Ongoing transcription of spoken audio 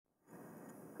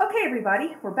Okay,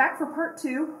 everybody, we're back for part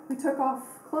 2. We took off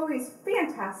Chloe's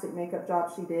fantastic makeup job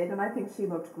she did, and I think she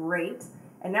looked great.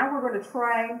 And now we're going to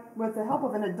try, with the help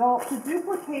of an adult, to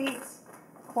duplicate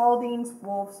Clawdeen's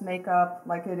Wolf's makeup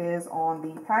like it is on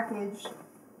the package,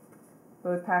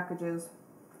 both packages.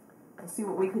 Let's see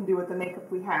what we can do with the makeup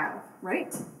we have,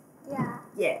 right? Yeah.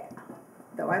 Yeah.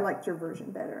 Though I liked your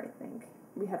version better, I think.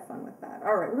 We had fun with that.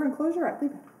 All right, we're going to close your eyes.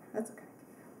 Leave it. That's okay.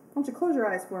 Why don't you close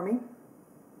your eyes for me?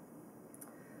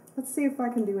 Let's see if I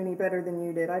can do any better than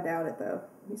you did. I doubt it, though.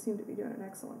 You seem to be doing an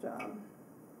excellent job.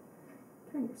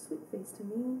 Turn your sweet face to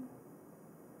me.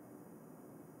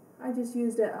 I just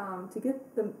used it to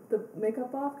get the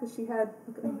makeup off because she had,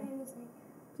 look at me,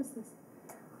 just this.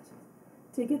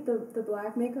 To get the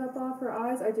black makeup off her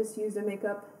eyes, I just used a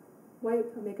makeup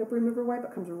wipe, a makeup remover wipe.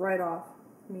 It comes right off.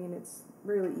 I mean, it's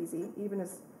really easy, even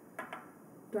as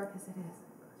dark as it is.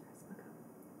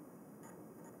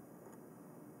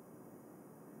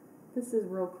 This is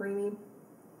real creamy.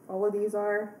 All of these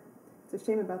are. It's a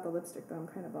shame about the lipstick, though. I'm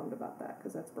kind of bummed about that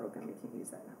because that's broken. We can't use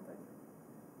that now, but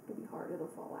it'll be hard. It'll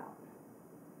fall out.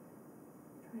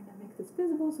 I'm trying to make this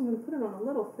visible, so I'm going to put it on a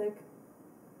little thick.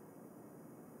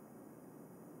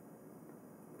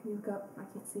 Can you look up? I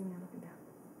can't see when I'm looking down.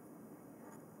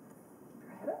 Keep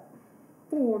your head up.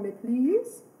 For me,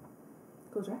 please.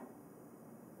 Close your eye.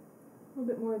 A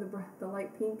little bit more of the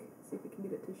light pink. See if we can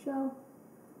get it to show.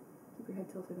 Keep your head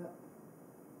tilted up.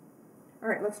 All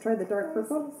right, let's try the dark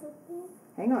purple.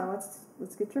 Hang on, let's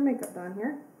get your makeup done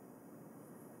here.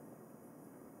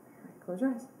 All right, close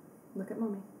your eyes. Look at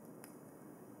mommy.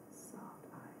 Soft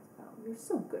eyes. Oh, you're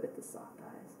so good at the soft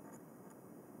eyes.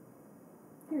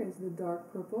 Here is the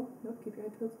dark purple. Nope, keep your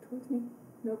head tilted towards me.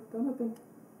 Nope, don't open.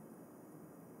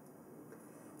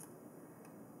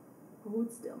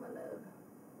 Hold still, my love.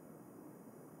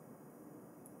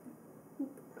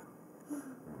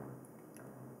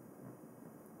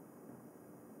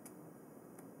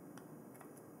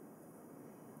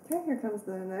 Okay, here comes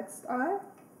the next eye.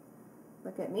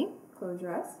 Look at me. Close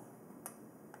your eyes.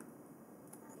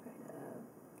 Try to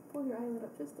pull your eyelid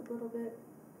up just a little bit.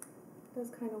 It does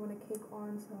kind of want to cake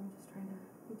on, so I'm just trying to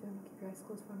be gentle. Keep your eyes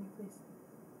closed for me, please.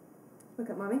 Look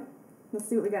at mommy. Let's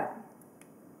see what we got.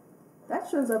 That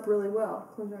shows up really well.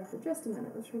 Close your eyes for just a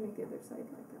minute. Let's try to make the other side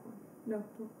like that one. No.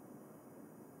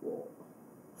 Whoa.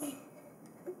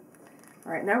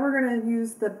 All right, now we're going to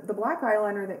use the black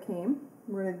eyeliner that came.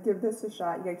 We're going to give this a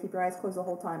shot. You got to keep your eyes closed the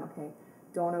whole time, okay?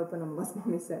 Don't open them unless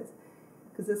mommy says.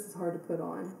 Because this is hard to put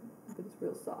on, but it's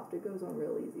real soft. It goes on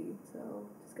real easy, so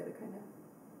just got to kind of...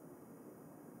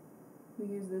 We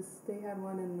use this, they had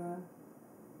one in the...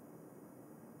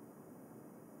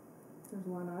 There's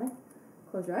one eye.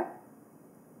 Close your eye.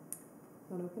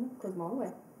 Don't open it. Close them all the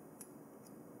way.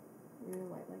 Real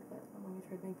light like that. When you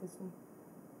try to make this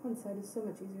one side is so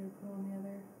much easier to put on the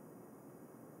other.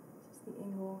 Just the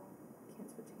angle. Can't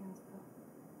switch hands though.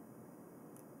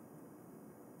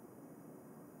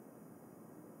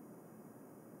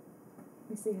 Let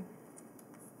me see it.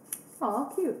 Aw,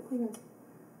 cute. Look at this.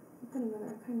 Put another. I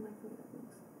kind of like the way that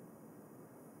looks.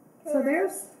 So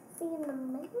there's. See in the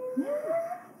mirror.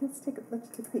 Yeah. Let's take a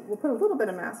peek. We'll put a little bit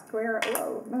of mascara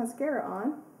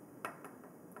on.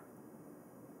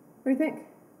 What do you think?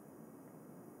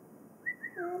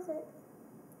 Where is it?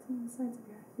 It's on the sides of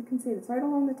your eyes. You can see it. It's right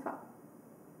along the top.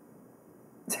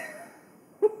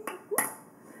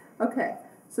 Okay,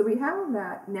 so we have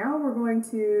that. Now we're going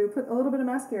to put a little bit of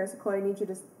mascara. So Chloe, I need you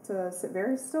to sit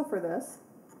very still for this.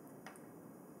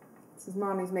 This is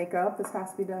mommy's makeup. This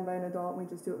has to be done by an adult. We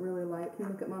just do it really light. Can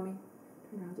you look at mommy?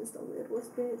 Turn around just a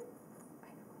littlest bit. I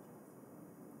know.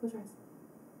 Close your eyes.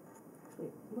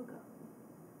 Actually, look up.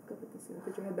 Look up at this.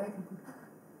 Put your head back and look up.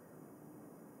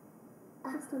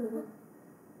 Just a little.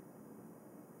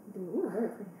 Ooh, very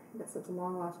pretty. You got such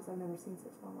long lashes. I've never seen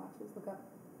such long lashes. Look up.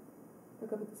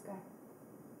 Look up at the sky.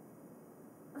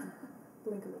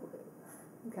 Blink a little bit.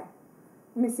 Okay.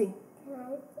 Let me see. Can I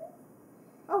see?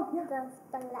 Oh, yeah. The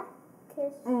black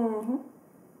kiss. Mm-hmm.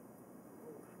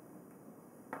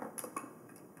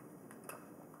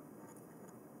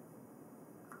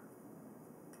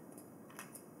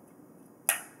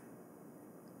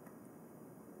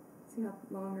 See how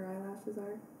long her eyelashes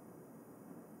are?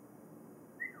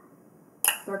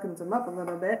 Darkens them up a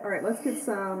little bit. All right, let's get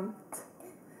some...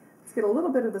 Let's get a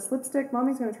little bit of this lipstick.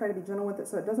 Mommy's going to try to be gentle with it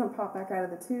so it doesn't pop back out of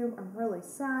the tube. I'm really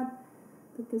sad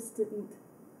that this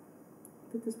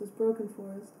was broken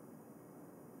for us.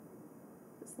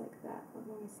 Just like that. Let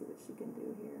me see what she can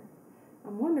do here.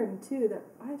 I'm wondering, too, that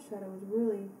eyeshadow was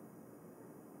really...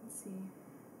 Let's see.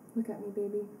 Look at me,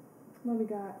 baby. What we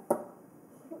got?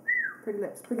 Pretty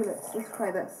lips, pretty lips. Let's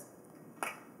try this.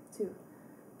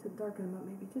 to darken them up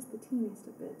maybe just the teeniest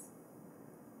of bits.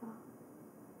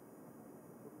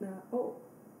 Now, oh,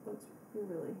 let's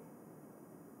really,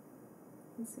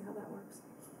 let's see how that works.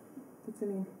 What's it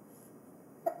mean?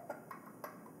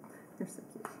 You're so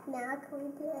cute. Now can we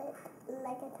do it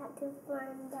like a tattoo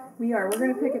form? We are. We're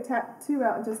going to pick a tattoo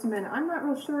out in just a minute. I'm not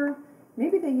real sure.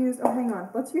 Maybe they used, oh, hang on.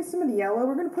 Let's use some of the yellow.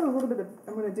 We're going to put a little bit of,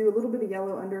 I'm going to do a little bit of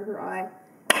yellow under her eye.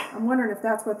 I'm wondering if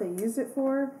that's what they used it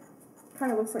for.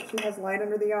 Kind of looks like she has light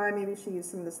under the eye. Maybe she used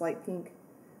some of this light pink.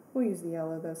 We'll use the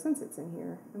yellow, though, since it's in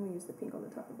here. And we'll use the pink on the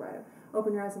top of her eye.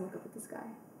 Open your eyes and look up at the sky.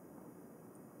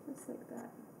 Just like that.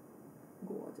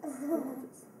 Gorgeous.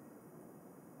 Gorgeous.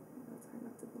 That's hard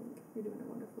not to blink. You're doing a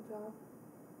wonderful job.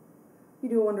 You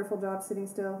do a wonderful job sitting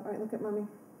still. All right, look at Mommy.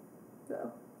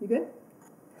 So, you good?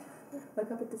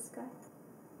 Look up at the sky.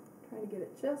 Trying to get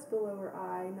it just below her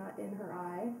eye, not in her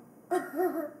eye.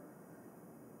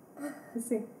 Let's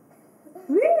see.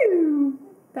 Woo!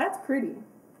 That's pretty.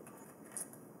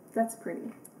 That's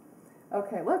pretty.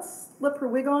 Okay, let's slip her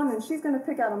wig on, and she's going to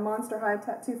pick out a Monsterfy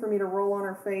tattoo for me to roll on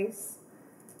her face.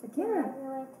 Again.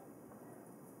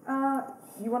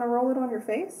 You want to roll it on your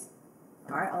face?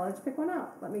 All right, I'll let you pick one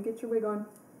out. Let me get your wig on.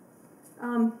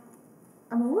 I'm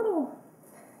a little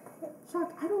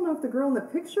shocked. I don't know if the girl in the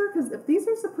picture, because if these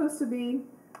are supposed to be,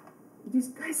 do you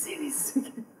guys see these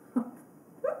sticking up?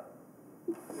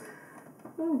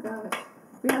 Oh gosh.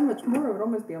 If we had much more, it would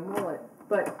almost be a mullet.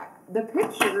 But the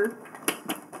picture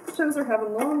shows her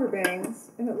having longer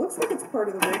bangs, and it looks like it's part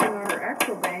of the wig and not her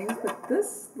actual bangs, but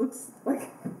this looks like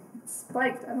it's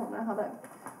spiked. I don't know how that,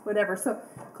 whatever. So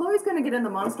Chloe's going to get in the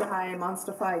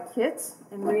Monsterfy kit,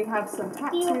 and we have some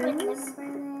tattoos. Do you remember this?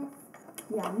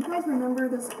 Yeah, you guys remember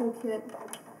this cool kit?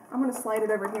 I'm going to slide it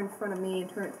over here in front of me and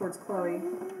turn it towards Chloe.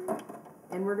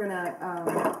 And we're going to, I'm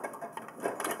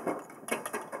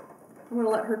going to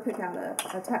let her pick out a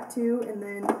tattoo, and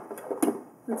then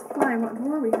let's find what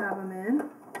drawer we have them in.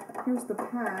 Here's the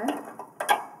pad.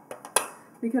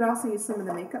 We could also use some of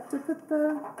the makeup to put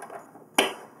the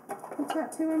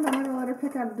tattoo in, but I'm going to let her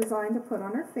pick out a design to put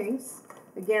on her face.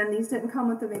 Again, these didn't come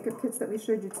with the makeup kits that we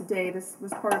showed you today. This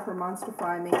was part of her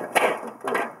Monsterfy makeup kit.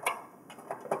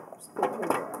 Just pull her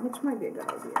drawer, which might be a good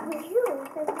idea.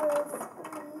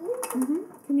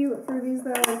 Can you look through these,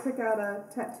 though, and pick out a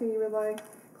tattoo you would like?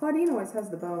 Clawdeen always has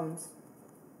the bones.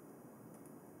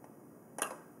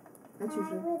 That's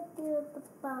usually. I would do the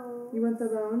bones. You want the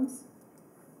bones?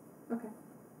 Okay.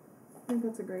 I think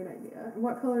that's a great idea. And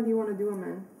what color do you want to do them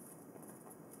in?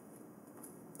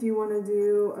 Do you want to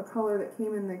do a color that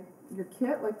came in your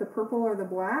kit, like the purple or the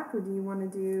black, or do you want to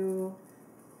do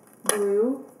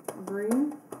blue,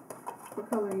 green? What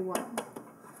color do you want?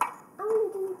 I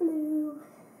want to do blue.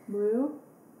 Blue?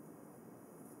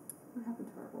 What happened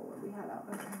to our roller we had out?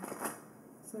 Okay.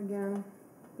 So again,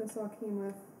 this all came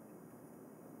with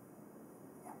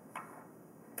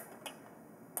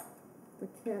the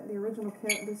kit, the original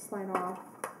kit. This slide off.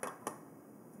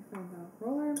 You find the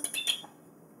roller.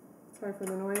 Sorry for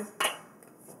the noise.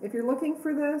 If you're looking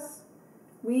for this,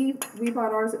 we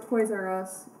bought ours at Toys R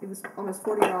Us. It was almost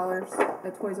 $40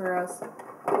 at Toys R Us.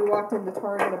 We walked into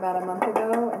Target about a month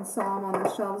ago and saw them on the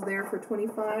shelves there for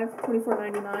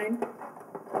 $24.99.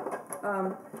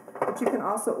 But you can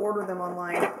also order them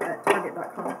online at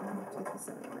Target.com. I'm going to take this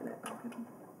in a minute.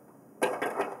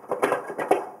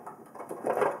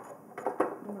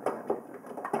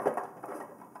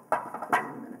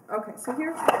 Okay, so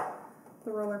here's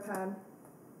the roller pad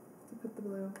to put the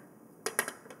blue.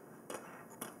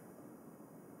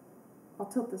 I'll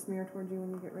tilt this mirror towards you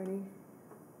when you get ready.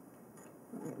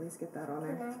 Let me at least get that on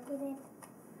there. Can I get it?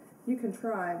 You can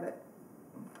try, but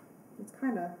it's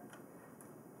kind of...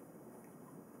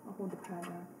 I'll hold the pad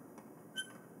down.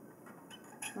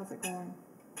 How's it going?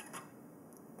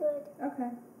 Good. Okay.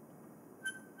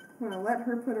 I'm going to let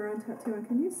her put her own tattoo in.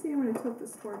 Can you see? I'm going to tilt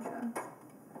this towards you.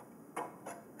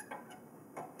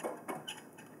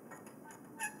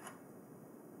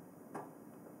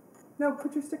 No,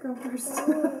 put your sticker on first.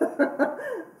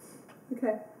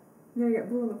 Okay. Now you got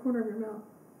blue in the corner of your mouth.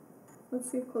 Let's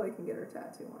see if Chloe can get her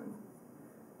tattoo on.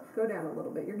 Go down a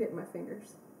little bit. You're getting my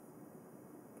fingers.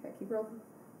 Okay, keep rolling.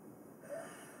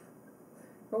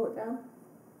 Roll it down.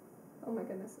 Oh my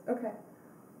goodness. Okay.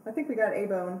 I think we got a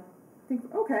bone.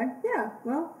 Okay, yeah,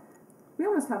 well, we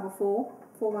almost have a full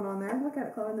one on there. Look at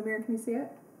it, Chloe, in the mirror. Can you see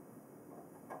it?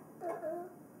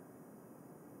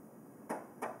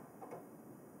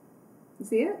 You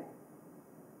see it?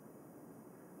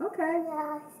 Okay.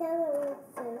 Yeah, I said it was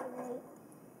so right.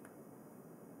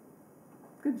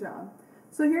 Good job.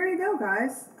 So here you go,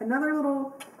 guys. Another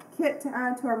little kit to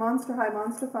add to our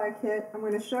Monsterfy kit. I'm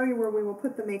going to show you where we will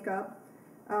put the makeup.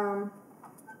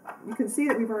 you can see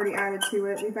that we've already added to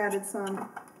it. We've added some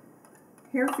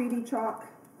hair feedy chalk,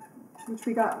 which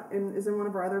we got is in one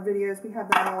of our other videos. We have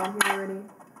that all in here already.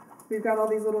 We've got all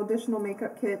these little additional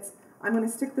makeup kits. I'm going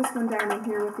to stick this one down in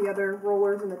here with the other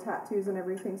rollers and the tattoos and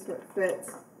everything so it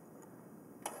fits.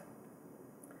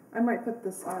 I might put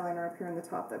this eyeliner up here on the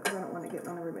top though, because I don't want to get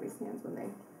on everybody's hands when they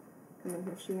come in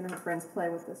here. She and her friends play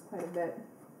with this quite a bit.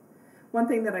 One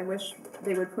thing that I wish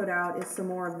they would put out is some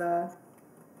more of the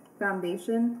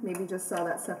foundation. Maybe just sell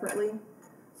that separately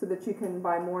so that you can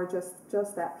buy more just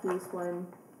that piece when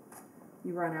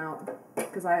you run out,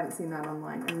 because I haven't seen that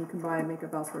online. And you can buy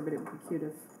makeup elsewhere, but it would be cute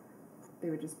if they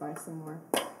would just buy some more.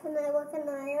 Can I look in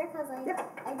the mirror? Because I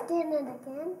did it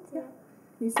again. Yeah.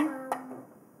 You see?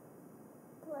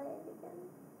 Play it again.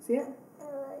 See it?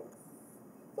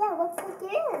 Yeah, it looks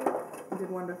again. You did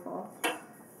wonderful.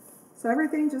 So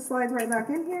everything just slides right back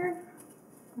in here.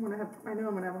 I know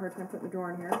I'm gonna have a hard time putting the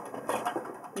drawer in here,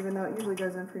 even though it usually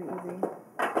goes in pretty easy.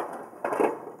 I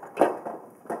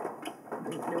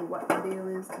don't know what the deal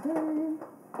is today.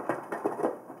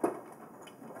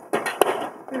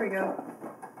 There we go.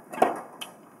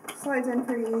 Slides in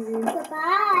pretty easy.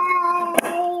 Goodbye.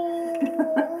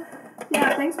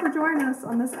 Yeah, thanks for joining us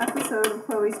on this episode of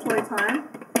Chloe's Toy Time.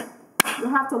 You'll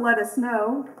have to let us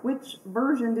know which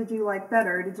version did you like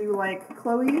better. Did you like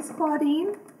Chloe's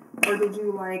Clawdeen, or did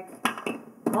you like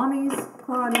Mommy's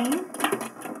Clawdeen?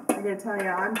 I gotta tell you,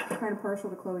 I'm kind of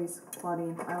partial to Chloe's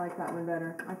Clawdeen. I like that one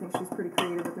better. I think she's pretty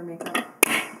creative with her makeup.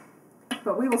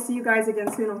 But we will see you guys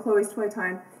again soon on Chloe's Toy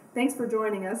Time. Thanks for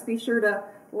joining us. Be sure to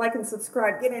like and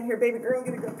subscribe. Get in here, baby girl.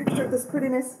 Get a good picture of this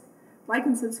prettiness. Like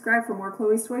and subscribe for more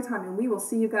Chloe's Toy Time, and we will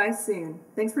see you guys soon.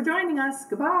 Thanks for joining us.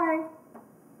 Goodbye.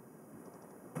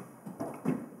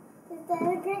 Is that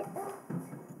a great?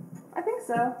 I think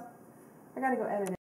so. I gotta go edit it.